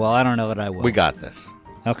probably will. I don't know that I will. We got this.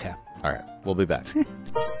 Okay. All right. We'll be back. Here's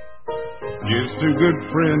 2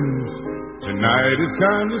 good friends. Tonight is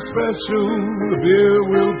kind of special. The beer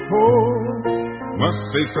will pour. Must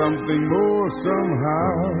say something more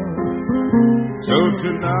somehow. So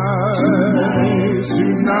tonight,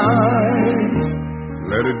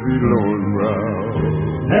 let it be Lowenbrau.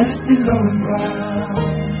 Let it be Lowenbrau.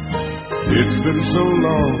 It's been so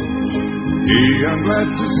long. Hey, I'm glad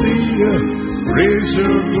to see you. Raise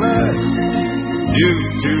your glass. Here's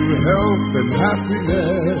to health and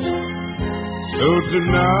happiness. So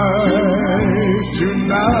tonight,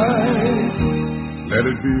 let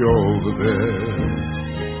it be all the best.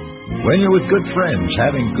 When you're with good friends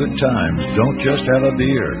having good times, don't just have a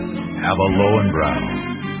beer. Have a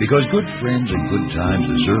Lowenbrau. Because good friends and good times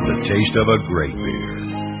deserve the taste of a great beer.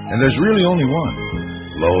 And there's really only one.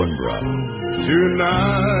 Lowenbrau.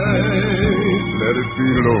 Tonight, let it be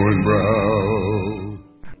Lowenbrau.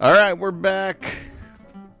 All right, we're back.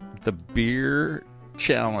 The beer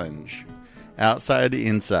challenge. Outside to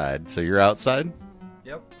inside. So you're outside?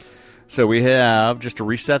 Yep. So we have, just to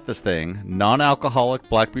reset this thing, non-alcoholic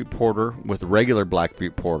Black Butte Porter with regular Black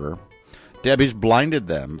Butte Porter. Debbie's blinded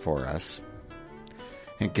them for us.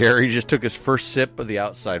 And Gary just took his first sip of the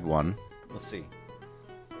outside one. Let's see.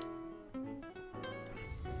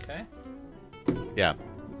 Okay. Yeah.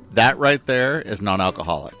 That right there is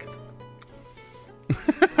non-alcoholic.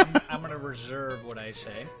 I'm going to reserve what I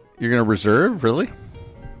say. You're going to reserve? Really?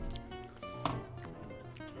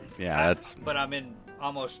 Yeah, that's... But I'm in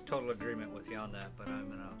almost total agreement with you on that, but I'm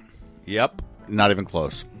gonna... Yep. Not even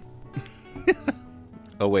close.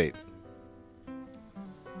 Oh, wait.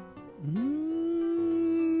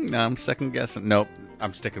 No, I'm second guessing. Nope.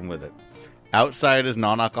 I'm sticking with it. Outside is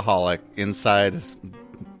non-alcoholic. Inside is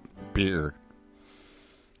beer.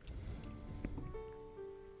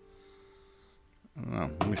 Oh,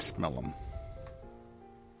 let me smell them.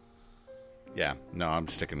 Yeah, no, I'm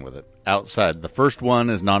sticking with it. Outside. The first one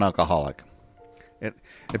is non-alcoholic.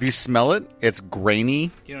 If you smell it, it's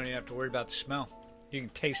grainy. You don't even have to worry about the smell. You can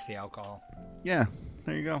taste the alcohol. Yeah,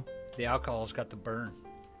 there you go. The alcohol's got the burn.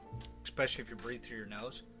 Especially if you breathe through your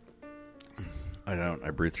nose. I don't.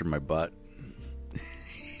 I breathe through my butt.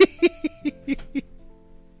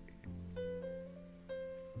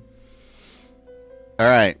 All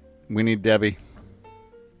right. We need Debbie.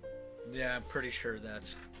 Yeah, I'm pretty sure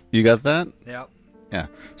that's... You got that? Yep. Yeah.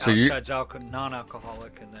 So you Outside's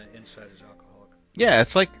non-alcoholic, and the inside is alcoholic. Yeah,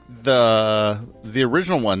 it's like the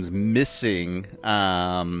original one's missing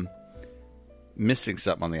something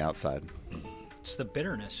on the outside. It's the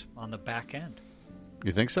bitterness on the back end.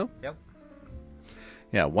 You think so? Yep.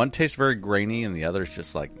 Yeah, one tastes very grainy and the other's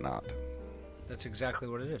just like not. That's exactly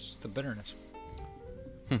what it is. It's the bitterness.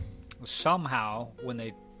 Somehow,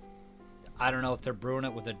 I don't know if they're brewing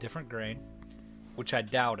it with a different grain, which I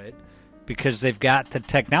doubt it, because they've got the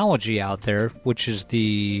technology out there, which is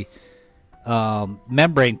the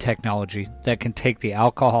membrane technology that can take the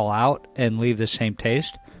alcohol out and leave the same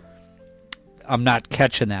taste. I'm not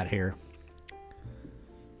catching that here.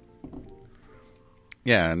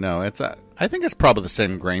 Yeah, no, I think it's probably the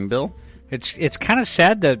same grain bill. It's kind of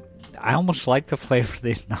sad that I almost like the flavor of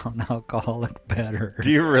the non-alcoholic better. Do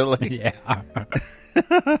you really? Yeah.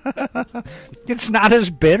 It's not as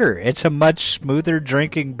bitter. It's a much smoother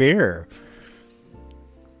drinking beer.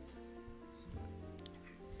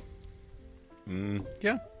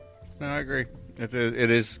 Yeah. No, I agree. It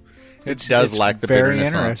is. It does lack the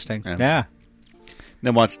bitterness. Very interesting. On it. Yeah.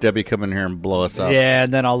 Then watch Debbie come in here and blow us up. Yeah,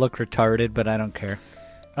 and then I'll look retarded, but I don't care.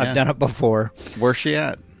 I've done it before. Where's she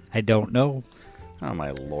at? I don't know. Oh,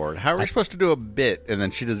 my Lord. How are we supposed to do a bit and then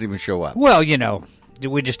she doesn't even show up? Well,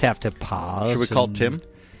 we just have to pause. Should we call Tim?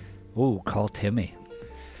 Ooh, call Timmy.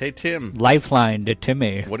 Hey, Tim. Lifeline to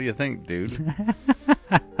Timmy. What do you think, dude?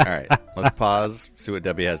 All right. Let's pause, see what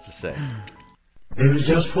Debbie has to say. There's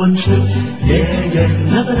just one Schlitz, yeah,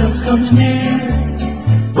 nothing else comes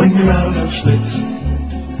near. When you're out of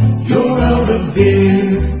Schlitz, you're out of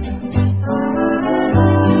beer.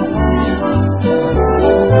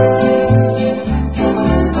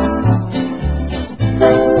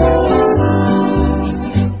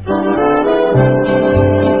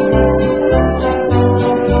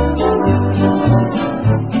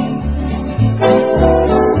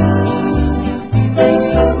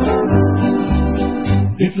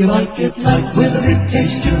 If you like it light with a big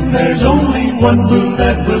taste too, there's only one brew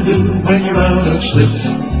that will do. When you're out of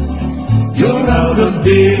Schlitz, you're out of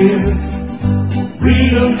beer.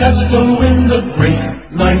 Real gusto in the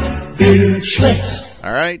great light beer Schlitz.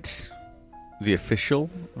 All right. The official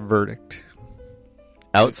verdict.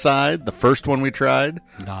 Outside, the first one we tried.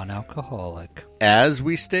 Non-alcoholic. As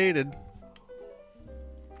we stated.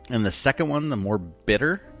 And the second one, the more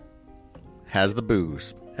bitter, has the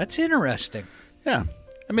booze. That's interesting. Yeah.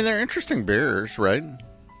 I mean, they're interesting beers, right?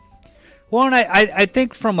 Well, and I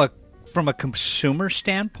think from a consumer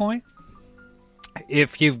standpoint,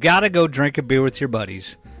 if you've got to go drink a beer with your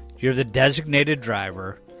buddies, you're the designated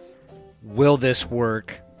driver, will this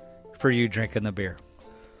work for you drinking the beer?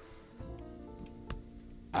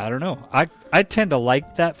 I don't know. I tend to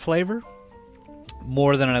like that flavor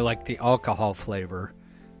more than I like the alcohol flavor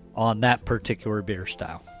on that particular beer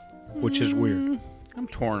style, which is weird. I'm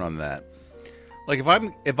torn on that. Like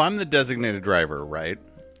if I'm the designated driver, right,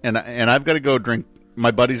 and I've got to go drink,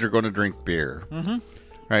 my buddies are going to drink beer,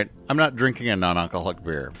 right? I'm not drinking a non-alcoholic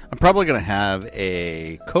beer. I'm probably going to have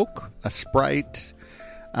a Coke, a Sprite,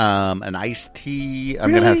 an iced tea.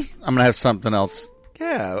 I'm gonna have something else.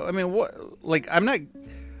 Yeah, I mean, what? Like I'm not.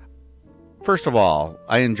 First of all,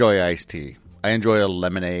 I enjoy iced tea. I enjoy a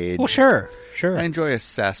lemonade. Well, sure. I enjoy a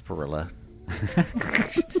sarsaparilla.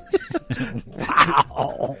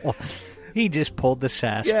 Wow. He just pulled the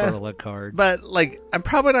sarsaparilla card. But, like, I'm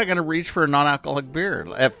probably not going to reach for a non-alcoholic beer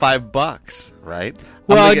at $5, right?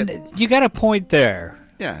 Well, you got a point there.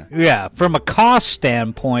 Yeah. Yeah, from a cost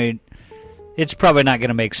standpoint, it's probably not going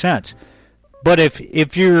to make sense. But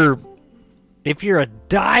if you're a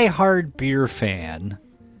diehard beer fan,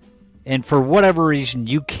 and for whatever reason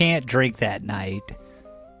you can't drink that night,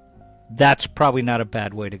 that's probably not a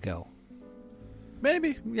bad way to go.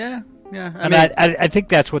 Maybe, yeah. I think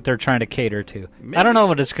that's what they're trying to cater to. Maybe. I don't know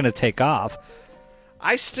what it's going to take off.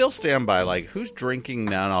 I still stand by, like, who's drinking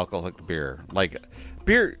non-alcoholic beer? Like,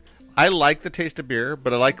 beer, I like the taste of beer,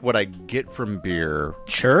 but I like what I get from beer.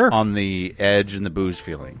 Sure. On the edge and the booze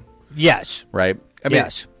feeling. Yes. Right? I mean,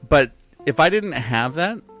 yes. But if I didn't have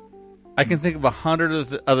that, I can think of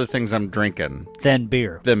 100 other things I'm drinking. Than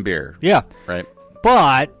beer. Yeah. Right?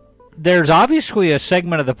 But there's obviously a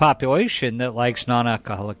segment of the population that likes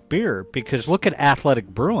non-alcoholic beer, because look at Athletic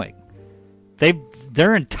Brewing.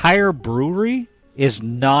 Their entire brewery is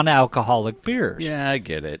non-alcoholic beers. Yeah, I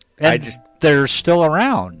get it. And they're still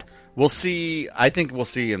around. We'll see. I think we'll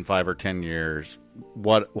see in 5 or 10 years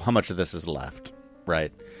how much of this is left,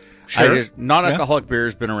 right? Sure. Non-alcoholic beer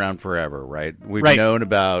has been around forever, right? We've known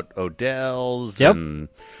about Odell's. Yep. And,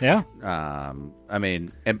 yeah. I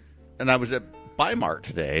mean, and I was at Spy Mart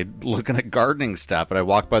today looking at gardening stuff, and I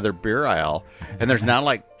walked by their beer aisle, and there's now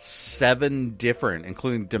like 7 different,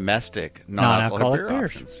 including domestic, non-alcoholic beer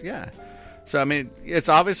beers. options. Yeah. So, I mean, it's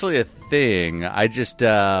obviously a thing. I just...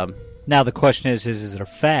 now the question is it a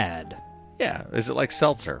fad? Yeah. Is it like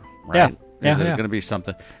seltzer, right? Yeah. Is it going to be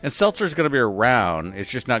something? And seltzer's going to be around. It's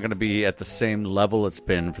just not going to be at the same level it's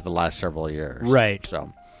been for the last several years. Right.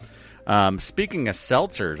 So... speaking of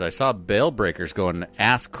seltzers, I saw Bale Breakers going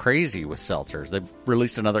ass crazy with seltzers. They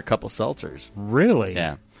released another couple seltzers. Really?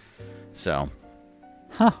 Yeah. So.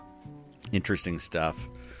 Huh. Interesting stuff.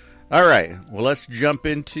 All right. Well, let's jump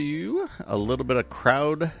into a little bit of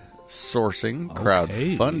crowdsourcing,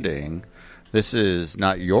 crowdfunding. This is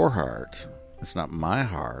not your heart. It's not my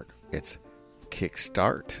heart. It's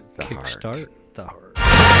Kickstart the Heart. Kickstart the Heart.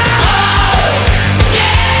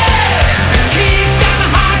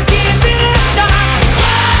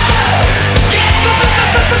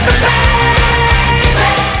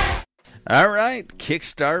 All right,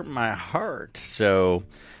 Kickstart my heart. So,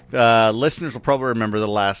 listeners will probably remember the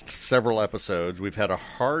last several episodes. We've had a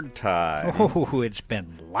hard time. Oh, it's been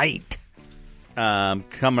light.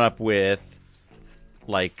 Coming up with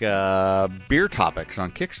like beer topics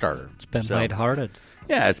on Kickstarter. It's been lighthearted.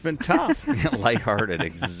 Yeah, it's been tough. Lighthearted,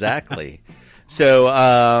 exactly. So,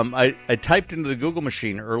 I typed into the Google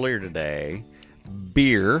machine earlier today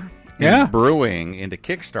beer and brewing into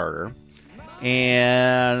Kickstarter.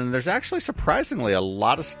 And there's actually surprisingly a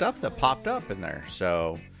lot of stuff that popped up in there.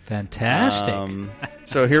 So fantastic.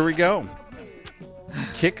 So here we go.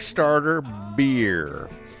 Kickstarter beer.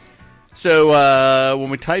 So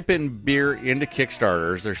when we type in beer into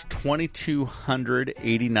Kickstarters, there's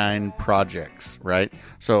 2,289 projects, right?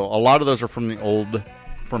 So a lot of those are from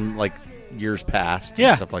like years past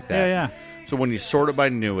and stuff like that. Yeah. So when you sort it by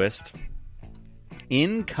newest,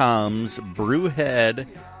 in comes Brewhead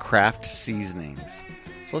Craft Seasonings.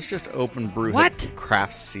 So let's just open Brewhead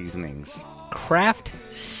Craft Seasonings. Craft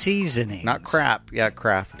Seasonings. Not crap. Yeah,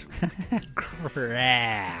 craft.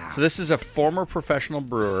 Crap. So this is a former professional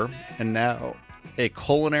brewer and now a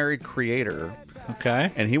culinary creator. Okay.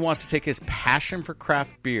 And he wants to take his passion for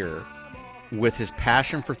craft beer with his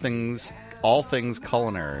passion for all things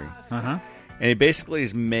culinary. Uh-huh. And he basically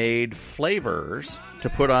has made flavors to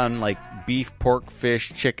put on like beef, pork,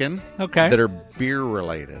 fish, chicken that are beer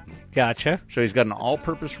related. Gotcha. So he's got an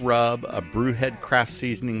all-purpose rub, a Brewhead Craft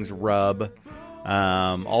Seasonings rub,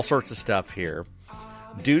 all sorts of stuff here.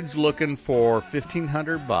 Dude's looking for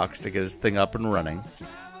 $1,500 to get his thing up and running.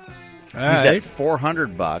 He's at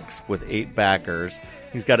 $400 with 8 backers.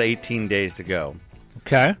 He's got 18 days to go.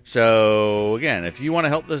 Okay. So, again, if you want to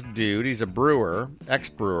help this dude, he's a brewer,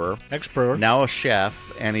 ex-brewer, now a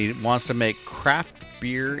chef, and he wants to make craft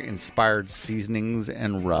beer-inspired seasonings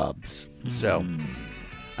and rubs. So,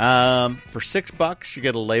 for $6, you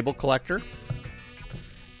get a label collector.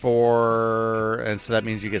 And so that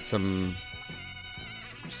means you get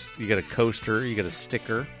a coaster, you get a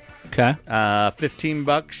sticker. Okay.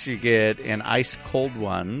 $15, you get an ice cold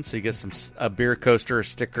one. So you get a beer coaster, a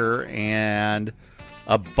sticker, and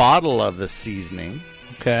a bottle of the seasoning.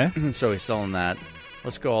 Okay. So he's selling that.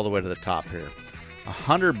 Let's go all the way to the top here.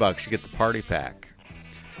 $100, you get the party pack.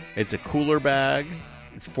 It's a cooler bag.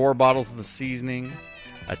 It's 4 bottles of the seasoning,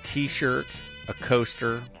 a T-shirt, a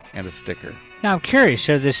coaster, and a sticker. Now I'm curious.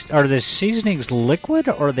 Are the seasonings liquid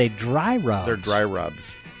or are they dry rubs? They're dry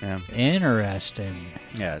rubs. Yeah. Interesting.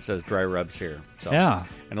 Yeah, it says dry rubs here. So. Yeah.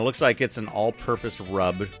 And it looks like it's an all-purpose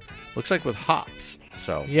rub. Looks like with hops.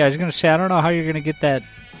 So. Yeah, I was going to say, I don't know how you're going to get that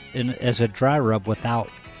as a dry rub without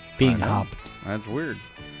being hopped. That's weird.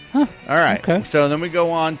 Huh. All right. Okay. So then we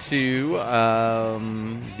go on to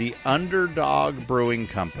the Underdog Brewing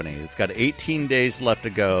Company. It's got 18 days left to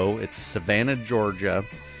go. It's Savannah, Georgia.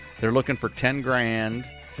 They're looking for $10,000.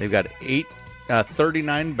 They've got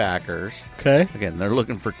 39 backers. Okay. Again, they're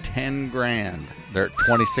looking for $10,000. They're at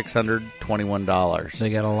 $2,621. They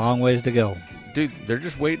got a long ways to go. Dude, they're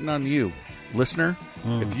just waiting on you. Listener,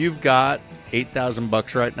 if you've got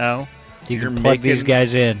 $8,000 right now, you can plug these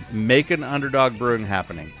guys in. Making Underdog Brewing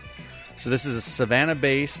happening. So this is a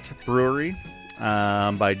Savannah-based brewery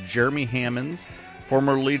by Jeremy Hammonds,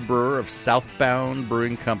 former lead brewer of Southbound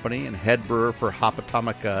Brewing Company and head brewer for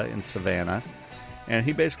Hopatomica in Savannah. And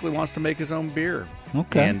he basically wants to make his own beer.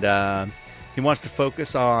 Okay. And he wants to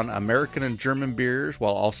focus on American and German beers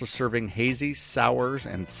while also serving hazy, sours,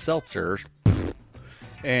 and seltzers.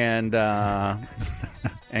 And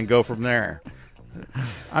go from there.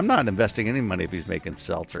 I'm not investing any money if he's making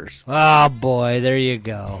seltzers. Oh, boy. There you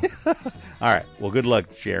go. All right. Well, good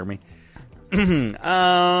luck, Jeremy.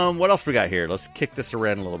 What else we got here? Let's kick this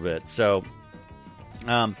around a little bit. So,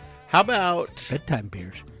 How about Bedtime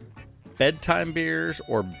beers. bedtime beers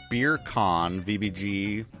or beer con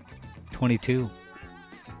VBG? 22.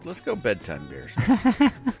 Let's go bedtime beers.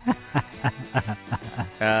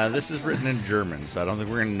 This is written in German, so I don't think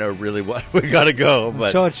we're going to know really what we got to go.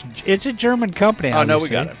 But So it's a German company. oh no, we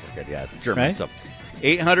obviously. got it. We're good. Yeah, it's German. Right? So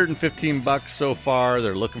 $815 so far.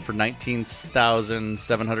 They're looking for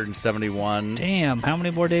 19,771. Damn, how many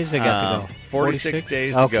more days they got to go? 46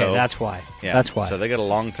 days to okay, go. that's why. Yeah, That's why. So they got a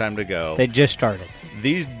long time to go. They just started.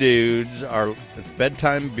 These dudes it's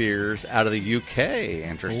bedtime beers out of the UK,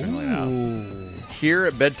 interestingly enough. Ooh. Here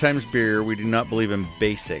at Bedtime's Beer, we do not believe in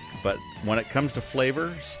basic, but when it comes to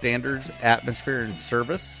flavor, standards, atmosphere, and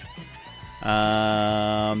service,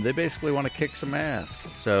 they basically want to kick some ass.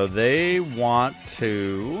 So they're not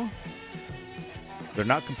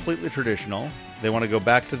completely traditional. They want to go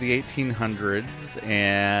back to the 1800s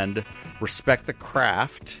and respect the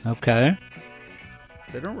craft. Okay.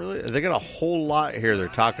 They got a whole lot here they're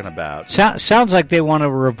talking about. Sounds like they want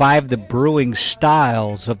to revive the brewing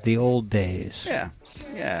styles of the old days.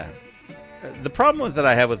 Yeah. The problem that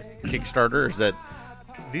I have with Kickstarter is that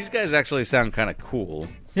these guys actually sound kind of cool.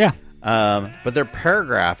 Yeah. But their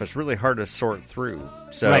paragraph is really hard to sort through.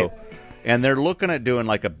 So, Right. And they're looking at doing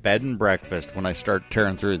like a bed and breakfast when I start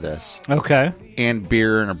tearing through this. Okay. And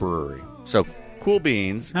beer in a brewery. So, cool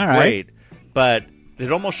beans. All right. Great. But it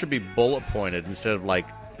almost should be bullet pointed instead of like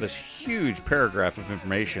this huge paragraph of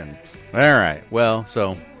information. All right. Well,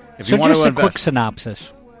 so if you want just to a quick invest.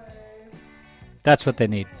 synopsis. That's what they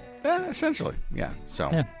need. Essentially. Yeah. So,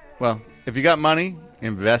 Yeah. well, if you got money,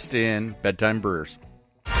 invest in Bedtime Brewers.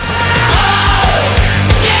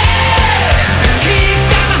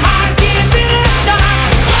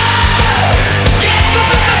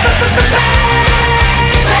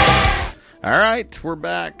 All right, we're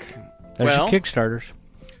back. There's your Kickstarters.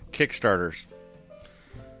 Kickstarters.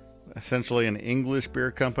 Essentially an English beer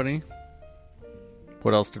company.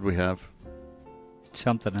 What else did we have?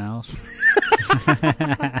 Something else.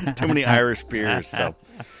 Too many Irish beers. So,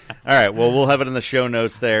 all right. Well, we'll have it in the show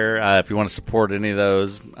notes there if you want to support any of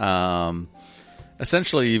those.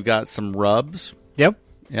 Essentially, you've got some rubs. Yep.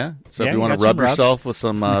 Yeah. So Yeah, if you you want to got rub some rubs. yourself with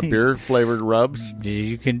some beer flavored rubs,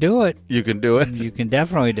 You can do it. you can do it. You can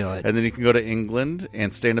definitely do it. And then you can go to England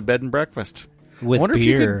and stay in a bed and breakfast. With I wonder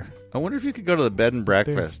beer. I wonder if you could go to the bed and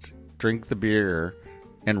breakfast, drink the beer,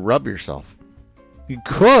 and rub yourself. You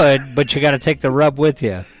could, but you got to take the rub with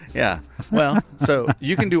you. Yeah. Well, so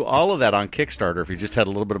you can do all of that on Kickstarter if you just had a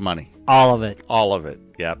little bit of money. All of it. All of it.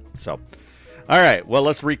 Yep. So, all right. Well,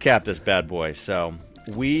 let's recap this bad boy. So,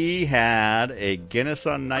 we had a Guinness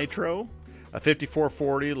on Nitro, a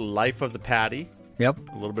 5440 Life of the Patty. Yep.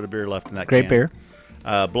 A little bit of beer left in that Great can. beer.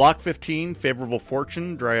 Block 15, Favorable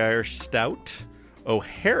Fortune, Dry Irish Stout.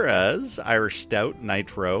 O'Hara's Irish Stout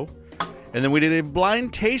Nitro. And then we did a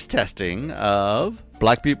blind taste testing of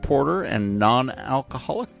Black Butte Porter and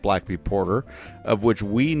non-alcoholic Black Butte Porter, of which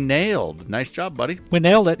we nailed. Nice job, buddy. We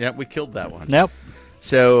nailed it. Yeah, we killed that one. Nope.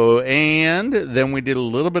 So, and then we did a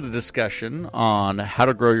little bit of discussion on how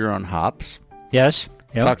to grow your own hops. Yes.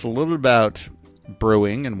 Yep. Talked a little bit about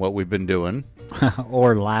brewing and what we've been doing.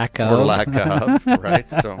 Or lack of. Or lack of, right?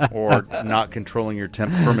 So, or not controlling your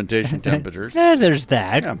fermentation temperatures. Yeah, there's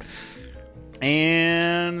that. Yeah.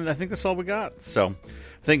 And I think that's all we got. So I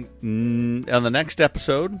think on the next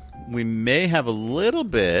episode, we may have a little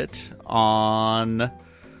bit on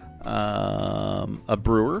a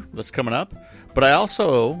brewer that's coming up. But I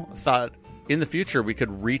also thought in the future we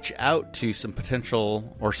could reach out to some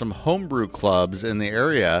potential or some homebrew clubs in the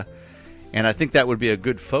area. And I think that would be a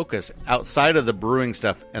good focus outside of the brewing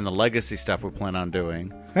stuff and the legacy stuff we plan on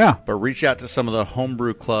doing. Yeah. But reach out to some of the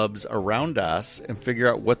homebrew clubs around us and figure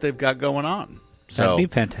out what they've got going on. So That'd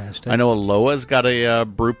be fantastic. I know Aloha's got a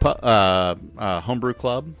homebrew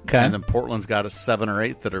club. Okay. And then Portland's got a 7 or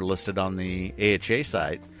 8 that are listed on the AHA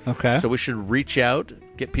site. Okay. So we should reach out,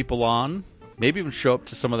 get people on, maybe even show up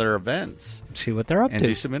to some of their events. See what they're up and to.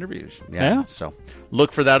 do some interviews. Yeah. So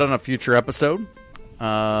look for that on a future episode.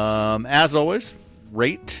 As always,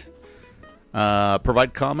 rate,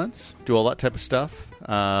 provide comments, do all that type of stuff.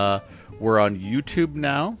 We're on YouTube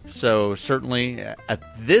now, so certainly at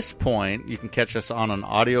this point, you can catch us on an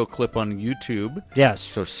audio clip on YouTube. Yes.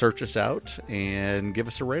 So search us out and give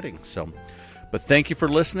us a rating. So, but thank you for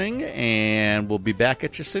listening, and we'll be back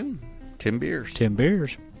at you soon. Tim Beers. Tim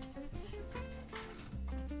Beers.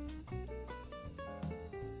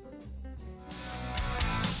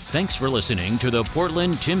 Thanks for listening to the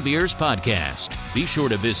Portland Tim Beers Podcast. Be sure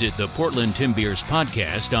to visit the Portland Tim Beers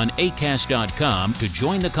Podcast on acast.com to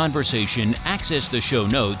join the conversation, access the show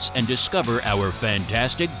notes, and discover our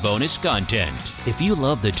fantastic bonus content. If you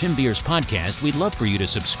love the Tim Beers Podcast, we'd love for you to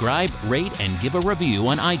subscribe, rate, and give a review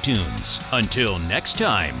on iTunes. Until next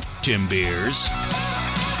time, Tim Beers.